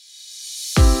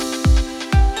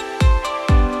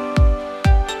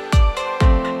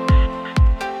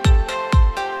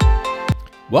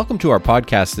Welcome to our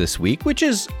podcast this week, which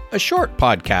is a short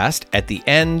podcast at the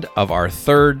end of our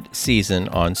third season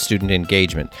on student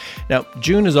engagement. Now,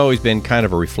 June has always been kind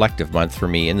of a reflective month for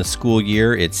me. In the school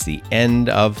year, it's the end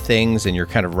of things and you're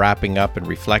kind of wrapping up and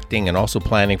reflecting and also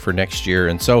planning for next year.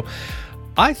 And so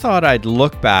I thought I'd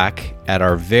look back at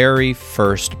our very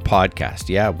first podcast.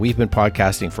 Yeah, we've been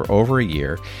podcasting for over a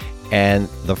year, and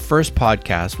the first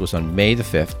podcast was on May the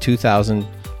 5th,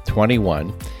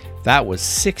 2021. That was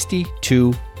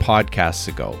 62 podcasts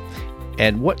ago.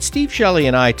 And what Steve Shelley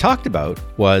and I talked about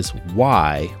was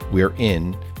why we're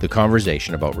in the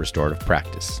conversation about restorative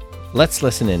practice. Let's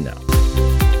listen in now.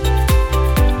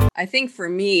 I think for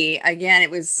me, again, it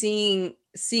was seeing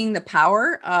the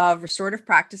power of restorative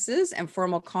practices and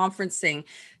formal conferencing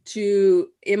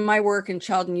in my work in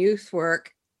child and youth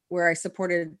work, where I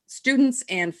supported students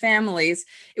and families.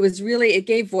 It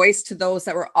gave voice to those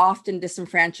that were often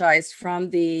disenfranchised from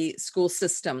the school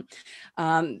system.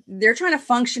 They're trying to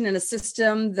function in a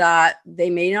system that they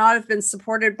may not have been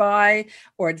supported by,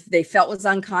 or they felt was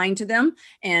unkind to them.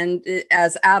 And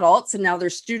as adults, and now their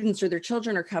students or their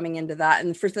children are coming into that.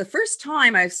 And for the first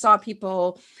time, I saw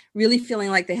people really feeling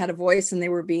like they had a voice and they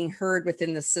were being heard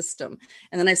within the system.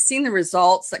 And then I've seen the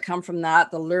results that come from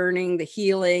that, the learning, the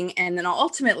healing, and then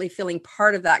ultimately feeling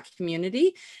part of that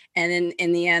community. And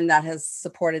in the end, that has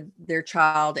supported their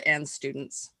child and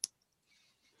students.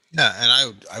 Yeah,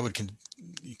 and I would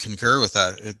concur with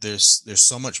that. There's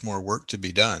so much more work to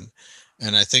be done.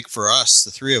 And I think for us,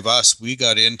 the three of us, we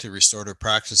got into restorative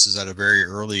practices at a very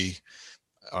early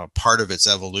part of its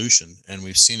evolution, and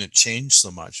we've seen it change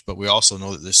so much, but we also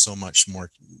know that there's so much more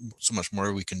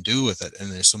we can do with it,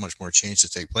 and there's so much more change to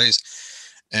take place.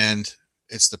 And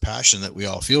it's the passion that we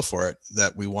all feel for it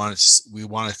that we want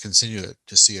to continue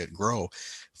to see it grow.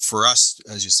 For us,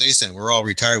 as you say, Stan, we're all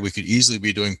retired. We could easily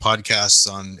be doing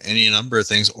podcasts on any number of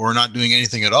things or not doing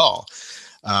anything at all.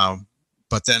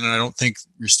 But then I don't think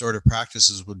restorative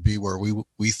practices would be where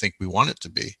we think we want it to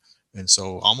be. And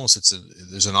so almost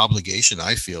there's an obligation,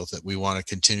 I feel, that we want to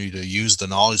continue to use the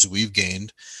knowledge that we've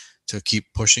gained to keep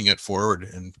pushing it forward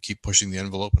and keep pushing the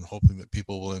envelope and hoping that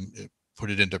people will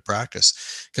put it into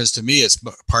practice. Because to me, it's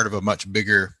part of a much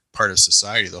bigger part of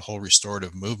society, the whole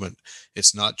restorative movement.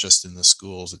 It's not just in the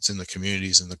schools, it's in the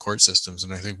communities and the court systems.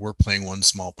 And I think we're playing one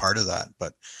small part of that,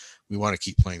 but we want to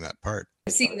keep playing that part.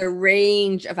 I've seen the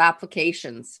range of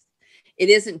applications. It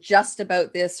isn't just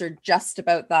about this or just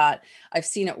about that. I've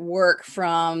seen it work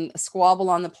from a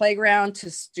squabble on the playground to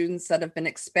students that have been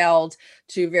expelled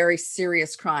to very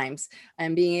serious crimes,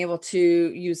 and being able to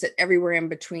use it everywhere in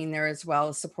between there, as well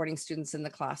as supporting students in the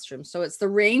classroom. So it's the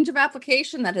range of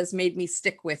application that has made me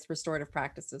stick with restorative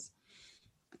practices.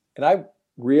 And I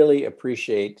really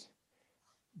appreciate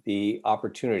the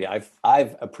opportunity.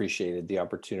 I've appreciated the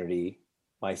opportunity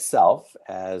myself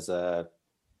as a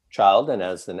child and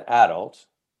as an adult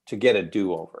to get a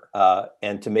do-over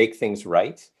and to make things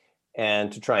right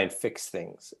and to try and fix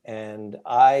things. And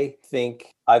I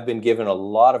think I've been given a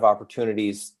lot of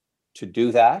opportunities to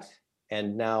do that.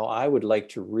 And now I would like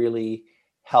to really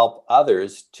help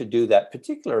others to do that,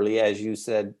 particularly, as you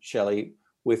said, Shelley,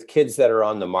 with kids that are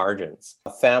on the margins,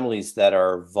 families that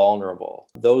are vulnerable,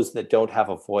 those that don't have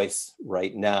a voice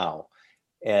right now,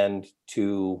 and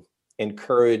to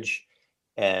encourage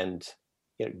and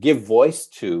give voice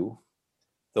to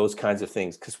those kinds of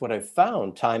things. Because what I've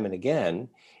found time and again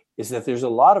is that there's a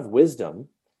lot of wisdom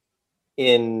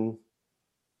in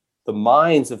the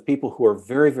minds of people who are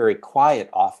very, very quiet,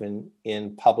 often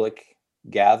in public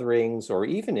gatherings or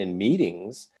even in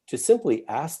meetings, to simply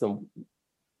ask them,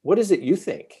 what is it you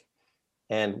think?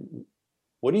 And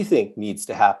what do you think needs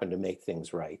to happen to make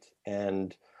things right?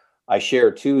 And I share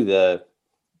too the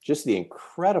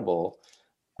incredible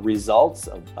results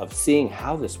of seeing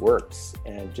how this works,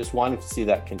 and just wanting to see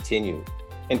that continue.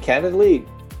 And candidly,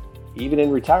 even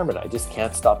in retirement, I just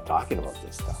can't stop talking about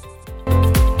this stuff.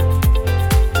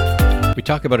 We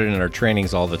talk about it in our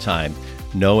trainings all the time,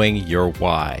 knowing your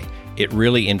why. It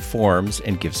really informs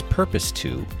and gives purpose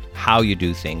to how you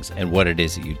do things and what it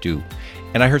is that you do.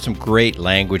 And I heard some great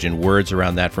language and words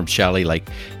around that from Shelley, like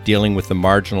dealing with the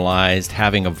marginalized,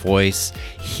 having a voice,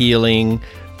 healing,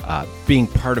 being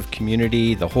part of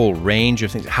community, the whole range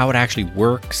of things, how it actually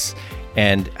works,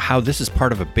 and how this is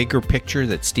part of a bigger picture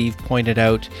that Steve pointed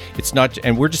out. It's not,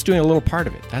 and we're just doing a little part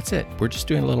of it. That's it. We're just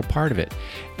doing a little part of it.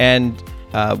 And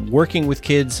working with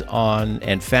kids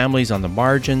and families on the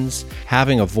margins,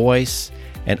 having a voice,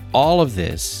 and all of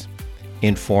this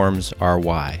informs our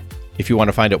why. If you want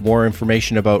to find out more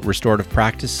information about restorative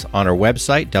practice on our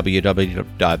website,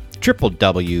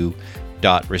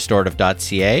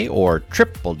 www.restorative.ca or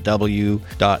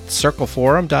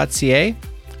www.circleforum.ca,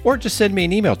 or just send me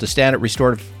an email to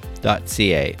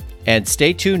stan@restorative.ca. And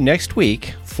stay tuned next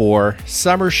week for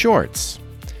Summer Shorts,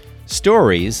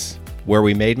 stories where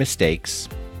we made mistakes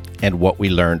and what we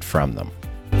learned from them.